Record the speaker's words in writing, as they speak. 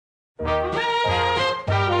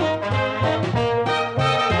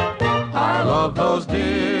I love those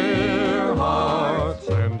dear hearts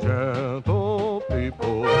and gentle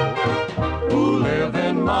people who live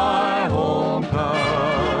in my hometown,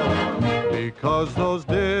 because those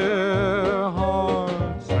dear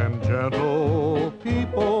hearts and gentle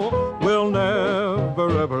people will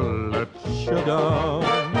never ever let you down.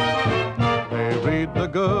 They read the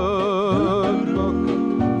good book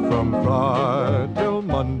from Friday till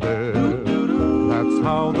Monday. That's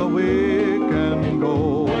how the weekend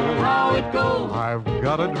goes. How it goes. I've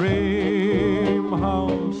got a dream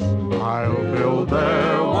house I'll build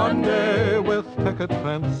there one day, with picket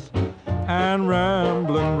fence and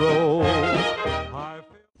rambling rose.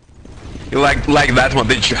 You like that one,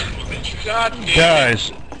 did you?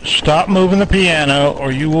 Guys, stop moving the piano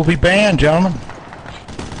or you will be banned, gentlemen.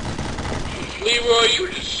 Leroy, you were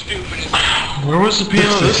just stupid as hell. Where was the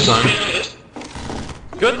piano this time?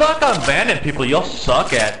 Good luck on banning people you'll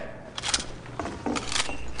suck at.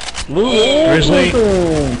 Grizzly,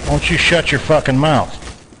 won't you shut your fucking mouth?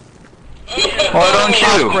 Why don't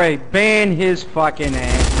you? Osprey, ban his fucking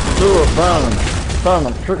ass. Do it, ban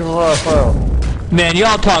him. Trick us all. Man,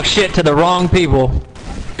 y'all talk shit to the wrong people.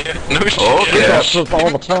 Yeah, no shit. All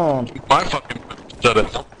the time. My fucking shut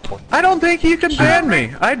it. I don't think you can ban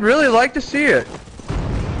me. I'd really like to see it.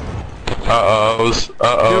 Uh-ohs.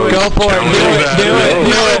 Go for it. Do it.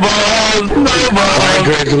 Alright,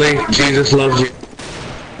 Grizzly. Jesus loves you.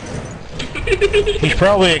 He's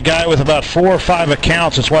probably a guy with about 4 or 5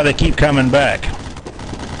 accounts, that's why they keep coming back.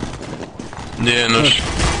 Yeah, no shit.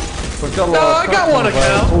 No, I got one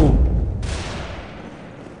account.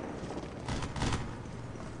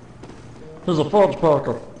 There's a fudge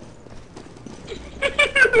poker.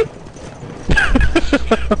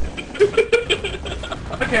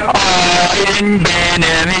 Oh, you didn't ban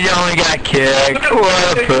him, he only got kicked.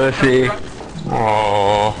 What a pussy.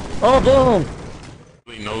 Aww. Oh,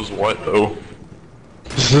 damn. He knows what, though.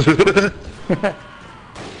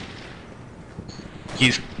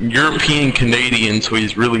 He's European Canadian, so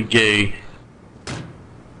he's really gay.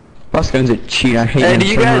 Buskin's a cheat. I hate Hey, him do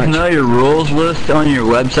you so guys much. know your rules list on your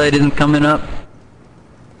website isn't coming up?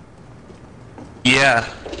 Yeah.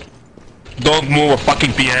 Don't move a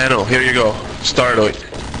fucking piano. Here you go. Start it.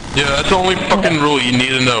 Yeah, that's the only fucking rule you need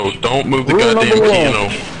to know. Don't move the Rule goddamn number piano.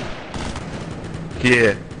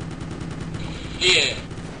 Yeah. Yeah.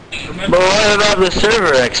 But what about the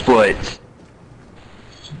server exploits?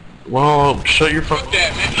 Well, shut your fuck. Fuck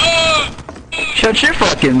that, man. Shut your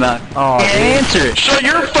fucking mouth. Oh, You can't answer it. Shut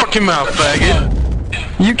your fucking mouth,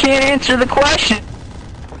 faggot. You can't answer the question.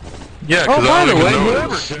 Yeah, because I don't even know.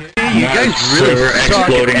 You guys really suck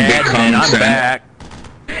at admin. I'm back.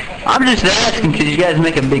 I'm just asking because you guys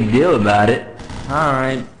make a big deal about it.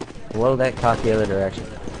 Alright. Blow that cock the other direction.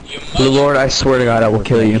 You Lord, I swear to God, I will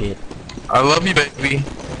kill you. I love you, baby.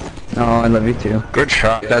 No, I love you too. Good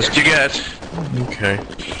shot. That's what you get. Okay.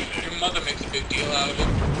 Your mother makes a big deal out of it.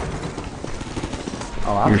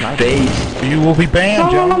 Oh, I'm Your nice. face. You will be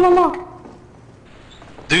banned, gentlemen.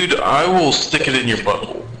 Dude, I will stick it in your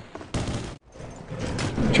butthole.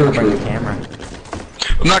 Bring the camera.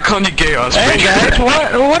 I'm not calling you gay, Osprey. Hey guys,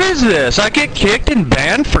 what is this? I get kicked and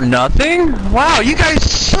banned for nothing? Wow, you guys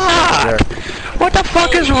suck! What the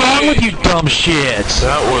fuck is wrong with you dumb shits?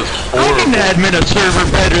 That was I can horrible. admin a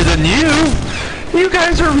server better than you! You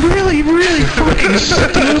guys are really, really fucking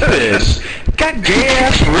stupid! Got gay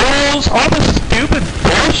ass rules, all this stupid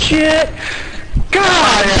bullshit!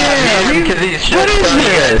 God damn! What is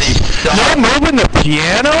this? No moving the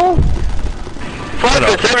piano?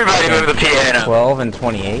 Fuck this, everybody move the piano. 12 and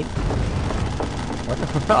 28? What the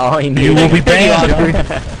fuck? Oh, he knew. You will be banned, gentlemen.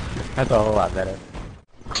 That's a whole lot better.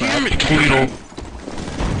 Damn it, Tweedle.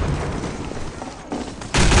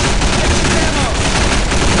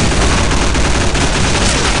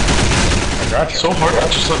 So hard to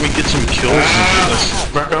just let me get some kills and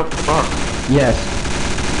this. Back up, fuck. Yes.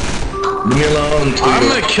 Leave me alone, Tweedle. I'm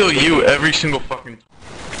gonna kill you every single fucking time.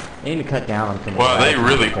 You need to cut down on some. Wow, they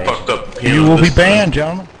really fucked up the You piano will be this time. banned,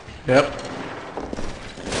 gentlemen. Yep.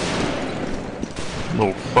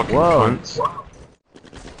 Little fucking Whoa. cunts.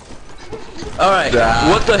 Alright,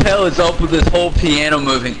 what the hell is up with this whole piano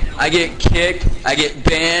moving? I get kicked, I get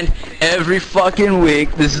banned every fucking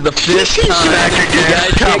week. This is the 5th time. You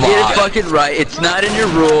guys can't get it fucking right. It's not in your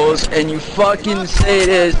rules, and you fucking say it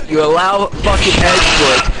is. You allow fucking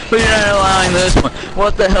exploits, but you're not allowing this one.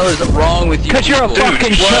 What the hell is wrong with you? Because you're a people?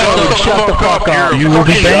 fucking What shut the Shut the fuck up. You will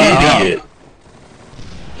be banned. Idiot.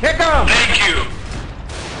 Kick him! Thank you.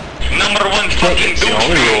 Number one fucking The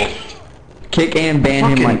only douchebag. rule. Kick and ban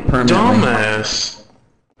him like Fucking permanently. dumbass.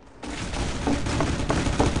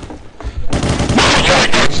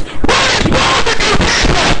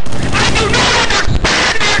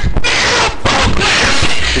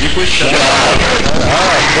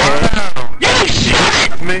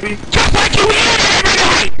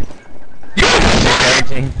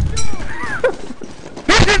 raging.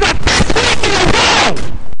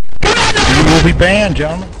 You will be banned,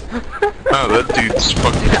 gentlemen. Oh, that dude's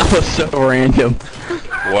fucking... That was so random.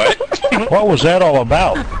 What? What was that all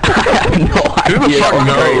about? I have no Who the idea. fuck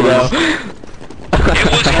knows? It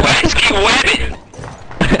was Wacky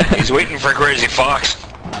Webbit. He's waiting for Crazy Fox.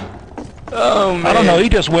 Oh man. I don't know, he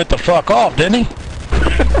just went the fuck off, didn't he?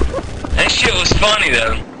 That shit was funny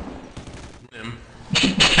though.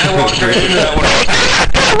 I walked right into that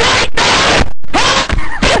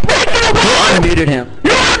Who unmuted him?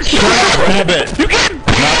 Grab it.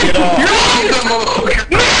 Knock it off.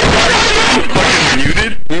 Fucking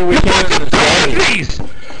muted? Dude, we can't understand you. Please!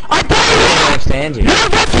 I We can't understand you. You're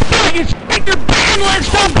about to say you speak your ban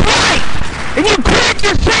list up right! And you quit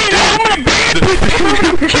just saying, I'm gonna ban you because I'm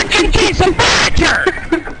gonna fucking piece of badger!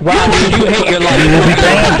 Wow, dude, you hate your life. You will be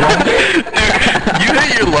banned, gentlemen. You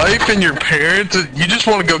hate your life and your parents. You just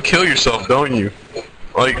want to go kill yourself, don't you?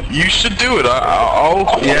 Like, you should do it.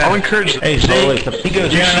 I'll encourage it. Hey, see, he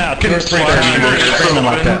goes in and out 2 or 3 times a year screaming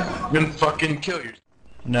like that. And fucking kill yourself.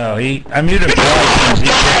 No, I muted him twice because he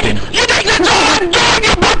kicked him. You think that's all I'm doing,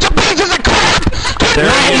 you bunch of pieces of crap! There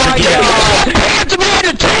he is again. Hands me had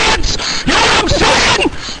a chance! You know what I'm saying?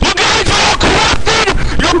 You guys are all corrupted!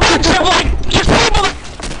 You're a bunch of, like, just people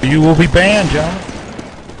that... You will be banned, gentlemen.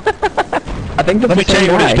 I think Let me tell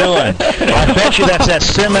you what he's doing. I bet you that's that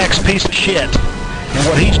Simex piece of shit. And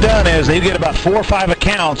what he's done is they get about 4 or 5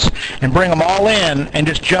 accounts and bring them all in and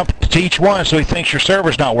just jump to each one so he thinks your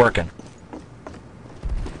server's not working.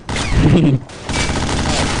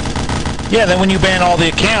 Yeah, then when you ban all the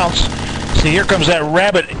accounts, see, here comes that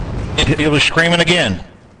rabbit. It was screaming again.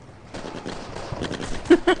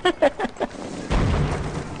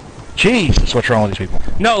 Jeez, what's wrong with these people?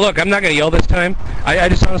 No, look, I'm not gonna yell this time. I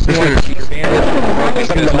just honestly want to see your band.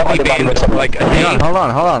 Because I'll be banned for like a day. Hold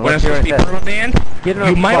on. When I'm Let's hear supposed to be it. perma-banned, Get him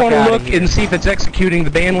you the might fuck want to outta look here. and see if it's executing the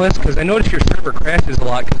ban list, because I notice your server crashes a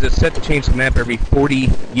lot because it's set to change the map every 40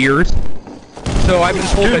 years. So I've been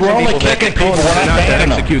told Dude, by we're some only people that kicking people, we're not not to banning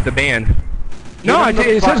them. execute the ban. No, him the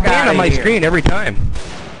it says fuck ban outta on my here. screen every time.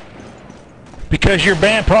 Because you're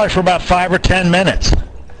banned probably for about 5 or 10 minutes.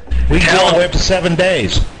 We can go all the way up to 7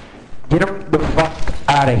 days. Get him the fuck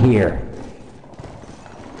out of here.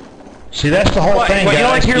 See, that's the whole What, thing, you don't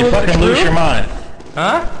like guys. to hear You what's fucking lose true? your mind.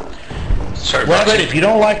 Huh? Sorry, Rabbit, if you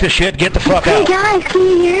don't like the shit, get the fuck out. Guys, can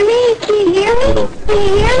you hear me? Can you hear me? Can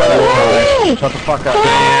you hear me? Shut the fuck up. Can you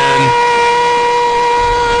hear me?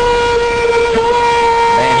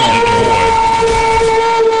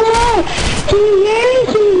 Can you hear me?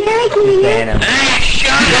 Can you hear Ban me? him.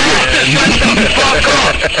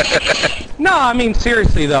 No, I mean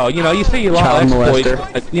seriously though. You know, you say you Child love exploits.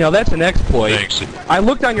 molester. You know, that's an exploit. Thanks. I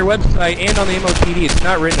looked on your website and on the MOTD. It's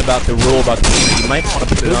not written about the rule about the game. You might want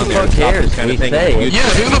to put it Who on the there. fuck Stop cares? this kind We of thing. say it. Yeah,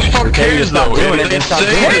 who the fuck cares though? doing If it, they then stop say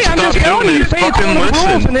doing to it. Hey, I'm stop just telling doing you, it, you say it's fucking one of the rules,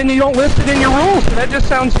 and listen. then you don't list it in your rules. So that just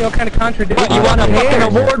sounds, you know, kind of contradictory. You want a fucking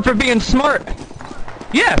award for being smart?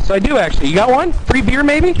 Yes, I do actually. You got one? Free beer,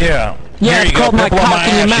 maybe? Yeah. Yeah, Here it's you go. called my Purple on cock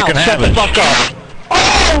in your ass, you mouth. can Shut have the it. fuck up.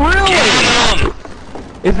 Oh, really?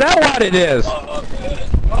 Is that what it is?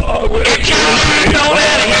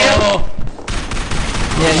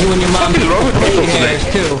 Yeah, you and your mom do pussy hairs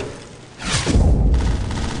too.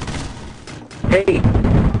 Hey,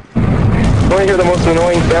 want to hear the most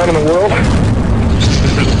annoying sound in the world?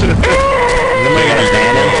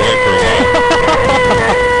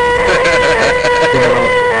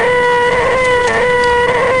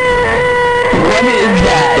 What is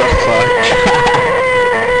that?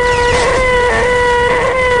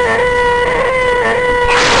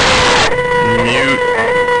 Mute.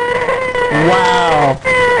 Wow.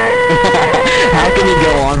 How can you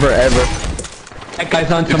go on forever? That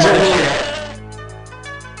guy's on some other shit.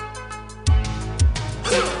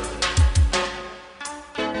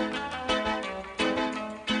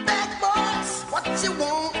 Bad boys, what you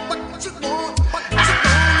want, what you want.